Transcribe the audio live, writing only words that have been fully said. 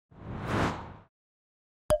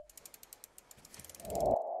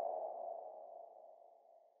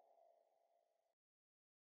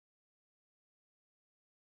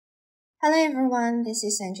Hello everyone, this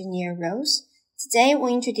is Engineer Rose. Today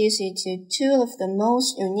we'll introduce you to two of the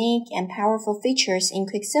most unique and powerful features in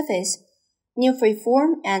QUICKSURFACE, New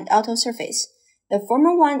Freeform and Auto Surface. The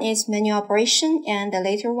former one is manual operation and the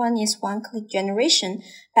later one is one-click generation,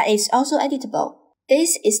 but it's also editable.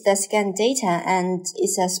 This is the scan data and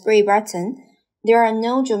it's a spray button. There are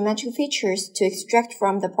no geometric features to extract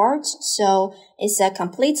from the parts, so it's a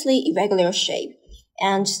completely irregular shape,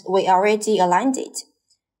 and we already aligned it.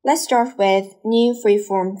 Let's start with New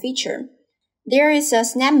Freeform feature. There is a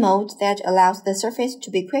snap mode that allows the surface to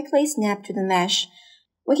be quickly snapped to the mesh.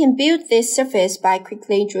 We can build this surface by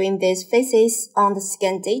quickly drawing these faces on the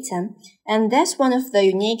scan data, and that's one of the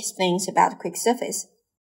unique things about QUICKSURFACE.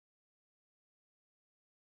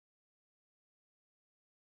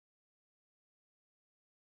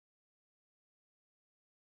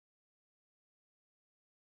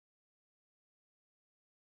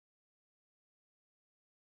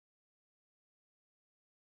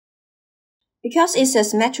 Because it's a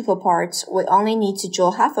symmetrical part, we only need to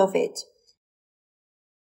draw half of it.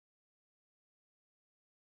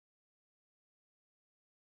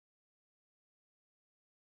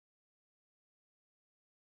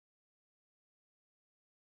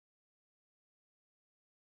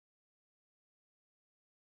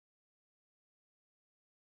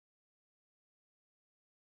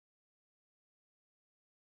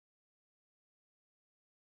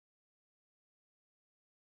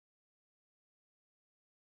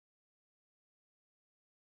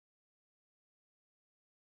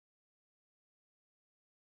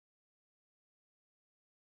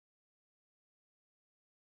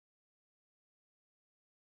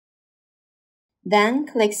 Then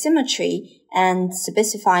click Symmetry and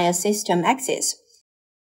specify a system axis.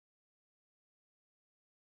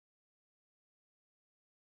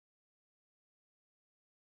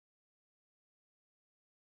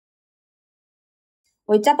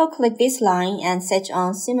 We double-click this line and set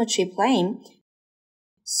on Symmetry Plane,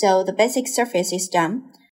 so the basic surface is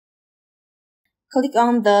done. Click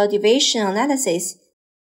on the Deviation Analysis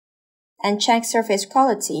and check surface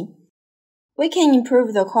quality. We can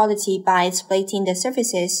improve the quality by splitting the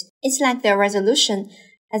surfaces. It's like the resolution.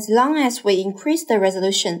 As long as we increase the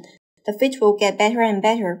resolution, the fit will get better and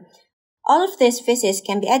better. All of these faces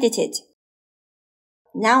can be edited.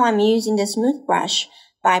 Now I'm using the smooth brush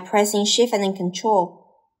by pressing Shift and Control.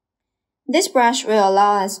 This brush will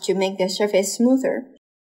allow us to make the surface smoother.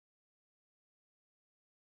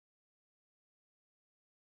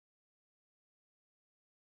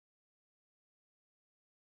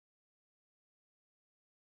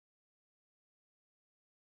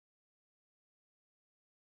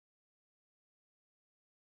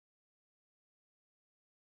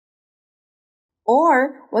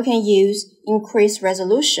 Or we can use increased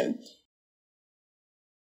resolution.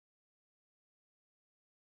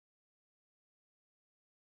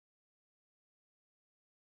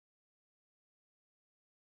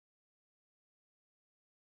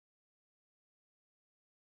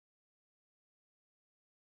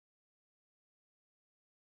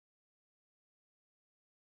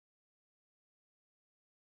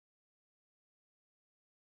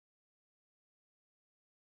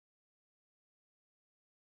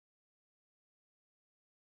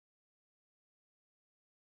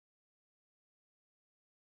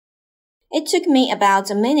 It took me about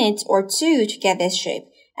a minute or two to get this shape,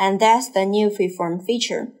 and that's the new freeform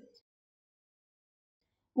feature.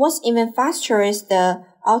 What's even faster is the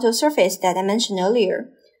auto surface that I mentioned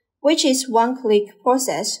earlier, which is one-click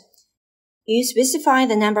process. You specify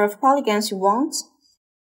the number of polygons you want.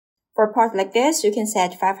 For a part like this, you can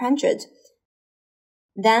set 500.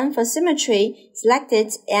 Then for symmetry, select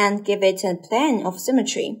it and give it a plane of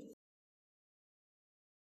symmetry.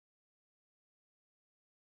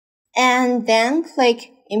 And then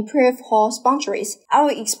click Improve Hole Boundaries. I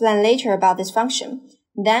will explain later about this function.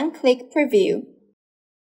 Then click Preview.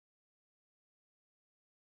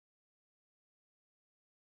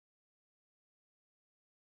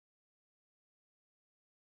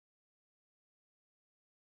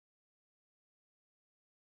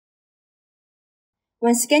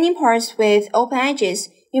 When scanning parts with open edges,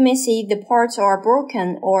 you may see the parts are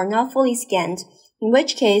broken or not fully scanned, in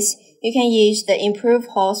which case you can use the Improve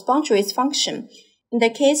Hole Boundaries function. In the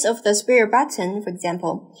case of the spray button, for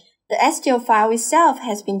example, the STL file itself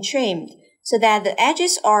has been trimmed so that the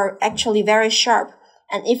edges are actually very sharp,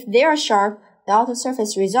 and if they are sharp, the auto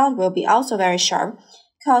surface result will be also very sharp,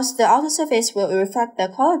 because the auto surface will reflect the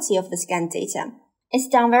quality of the scan data. It's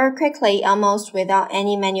done very quickly, almost without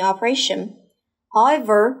any manual operation.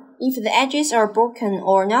 However, if the edges are broken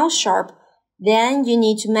or not sharp, then you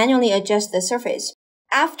need to manually adjust the surface.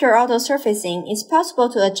 After auto-surfacing, it's possible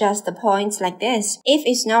to adjust the points like this. If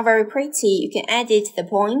it's not very pretty, you can edit the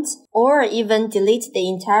points or even delete the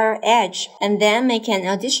entire edge and then make an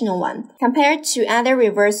additional one. Compared to other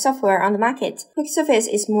reverse software on the market, QUICKSURFACE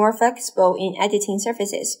is more flexible in editing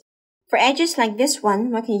surfaces. For edges like this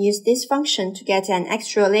one, one can use this function to get an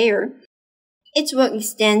extra layer. It will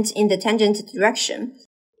extend in the tangent direction,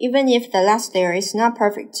 even if the last layer is not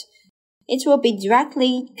perfect. It will be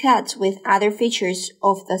directly cut with other features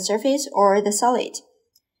of the surface or the solid.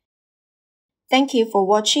 Thank you for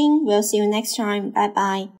watching. We'll see you next time. Bye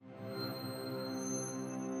bye.